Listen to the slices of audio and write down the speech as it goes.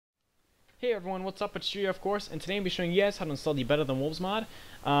Hey everyone, what's up? It's Studio, of course, and today I'll be showing you guys how to install the Better Than Wolves mod.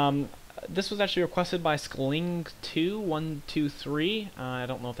 This was actually requested by Skling2123. I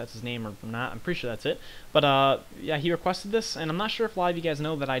don't know if that's his name or not. I'm pretty sure that's it. But yeah, he requested this, and I'm not sure if a lot of you guys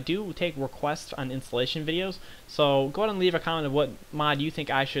know that I do take requests on installation videos. So go ahead and leave a comment of what mod you think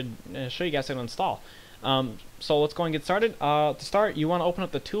I should show you guys how to install. So let's go and get started. To start, you want to open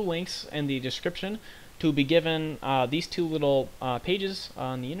up the two links in the description to be given these two little pages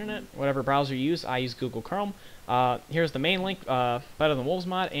on the internet, whatever browser you use. I use Google Chrome. Here's the main link, Better Than Wolves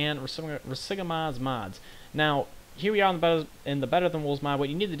mod and Resigamod's mods. Now, here we are in the Better Than Wolves mod. What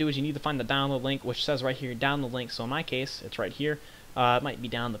you need to do is you need to find the download link, which says right here, download link. So in my case, it's right here. It might be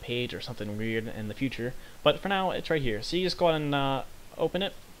down the page or something weird in the future, but for now, it's right here. So you just go ahead and open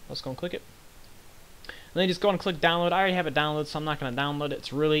it. Let's go and click it. And then you just go and click download. I already have it downloaded, so I'm not going to download it.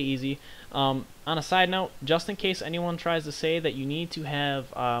 It's really easy. On a side note, just in case anyone tries to say that you need to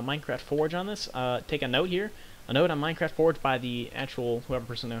have Minecraft Forge on this, take a note here. A note on Minecraft Forge by the actual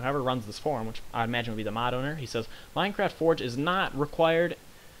whoever runs this forum, which I imagine would be the mod owner. He says Minecraft Forge is not required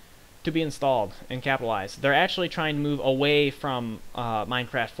to be installed and capitalized. They're actually trying to move away from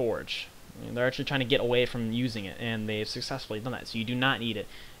Minecraft Forge. They're actually trying to get away from using it, and they've successfully done that, so you do not need it.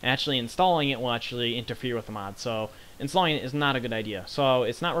 And actually installing it will actually interfere with the mod, so installing it is not a good idea. So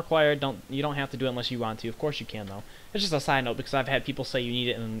it's not required. You don't have to do it unless you want to. Of course you can, though. It's just a side note because I've had people say you need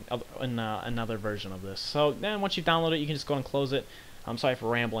it in another version of this. So then once you've downloaded it, you can just go and close it. I'm sorry for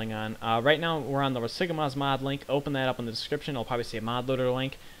rambling on. Right now we're on the Resigamod's mod link. Open that up in the description. It'll probably say ModLoader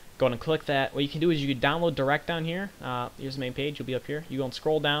link. Go ahead and click that. What you can do is you can download direct down here. Here's the main page. You'll be up here. You go and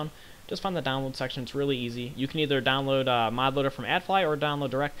scroll down. Just find the download section. It's really easy. You can either download ModLoader from AdFly or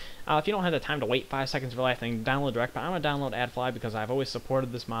download direct. If you don't have the time to wait 5 seconds of your life, then download direct. But I'm going to download AdFly because I've always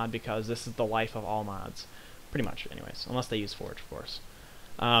supported this mod because this is the life of all mods. Pretty much, anyways. Unless they use Forge, of course.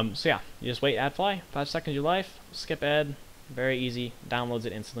 So yeah, you just wait AdFly. 5 seconds of your life. Skip ad. Very easy. Downloads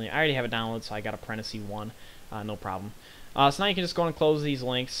it instantly. I already have it downloaded, so I got Apprentice 1. No problem. So now you can just go and close these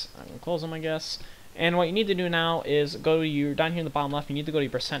links. I'm going to close them, I guess. And what you need to do now is go to your, down here in the bottom left, you need to go to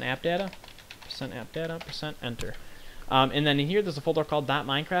your %app data, enter. And then in here there's a folder called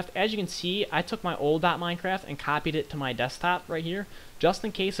 .minecraft. As you can see, I took my old .minecraft and copied it to my desktop right here. Just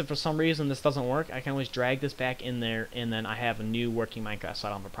in case if for some reason this doesn't work, I can always drag this back in there and then I have a new working Minecraft, so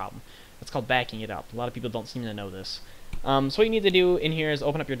I don't have a problem. It's called backing it up. A lot of people don't seem to know this. So what you need to do in here is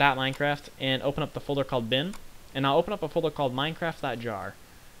open up your .minecraft and open up the folder called bin. And I'll open up a folder called minecraft.jar.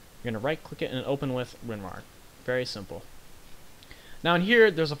 You're going to right click it and open with WinRAR. Very simple. Now in here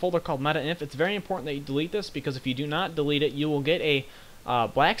there's a folder called meta-inf. It's very important that you delete this because if you do not delete it, you will get a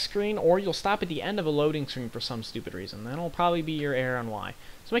black screen or you'll stop at the end of a loading screen for some stupid reason. That'll probably be your error on why.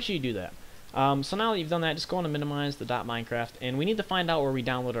 So make sure you do that. So now that you've done that, just go on and minimize the .minecraft, and we need to find out where we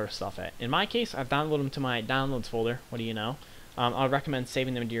download our stuff at. In my case, I've downloaded them to my downloads folder. What do you know? I would recommend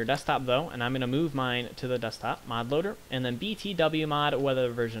saving them to your desktop though, and I'm going to move mine to the desktop, ModLoader, and then BTW mod,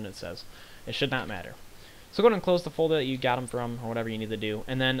 whatever version it says. It should not matter. So go ahead and close the folder that you got them from, or whatever you need to do,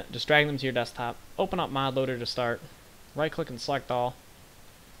 and then just drag them to your desktop, open up ModLoader to start, right click and select all,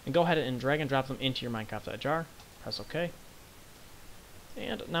 and go ahead and drag and drop them into your Minecraft.jar, press OK.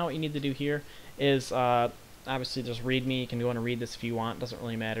 And now what you need to do here is, obviously just README, you can go and read this if you want, doesn't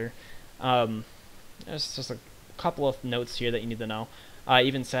really matter. There's just a couple of notes here that you need to know.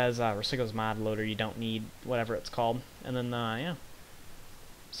 Even says Resigamod's ModLoader, you don't need whatever it's called. And then yeah.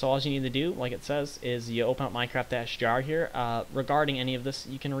 So all you need to do, like it says, is you open up Minecraft-jar here. Regarding any of this,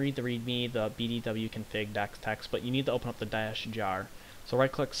 you can read the README, the BDW config text, but you need to open up the -jar. So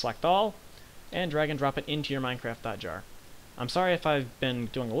right click, select all, and drag and drop it into your Minecraft.jar. I'm sorry if I've been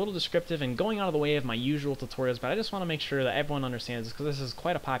doing a little descriptive and going out of the way of my usual tutorials, but I just want to make sure that everyone understands this because this is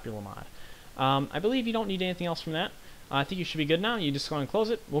quite a popular mod. I believe you don't need anything else from that. I think you should be good now. You just go and close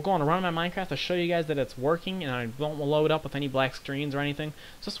it. We'll go on and run my Minecraft to show you guys that it's working, and I won't load up with any black screens or anything.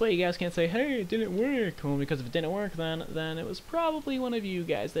 So this way you guys can't say, hey, it didn't work. Well, because if it didn't work, then it was probably one of you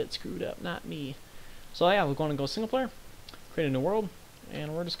guys that screwed up, not me. So yeah, we're going to go single player, create a new world,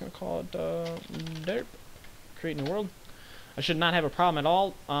 and we're just going to call it derp, create new world. I should not have a problem at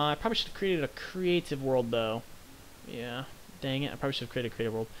all. I probably should have created a creative world, though. Yeah, dang it, I probably should have created a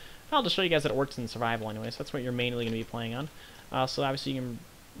creative world. I'll just show you guys that it works in survival anyways. That's what you're mainly going to be playing on. So obviously you can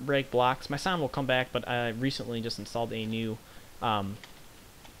break blocks. My sound will come back, but I recently just installed a new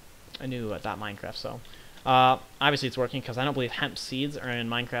 .minecraft. So obviously it's working because I don't believe hemp seeds are in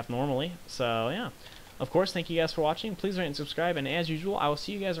Minecraft normally. So yeah. Of course, thank you guys for watching. Please rate and subscribe. And as usual, I will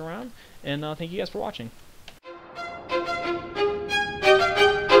see you guys around. And thank you guys for watching.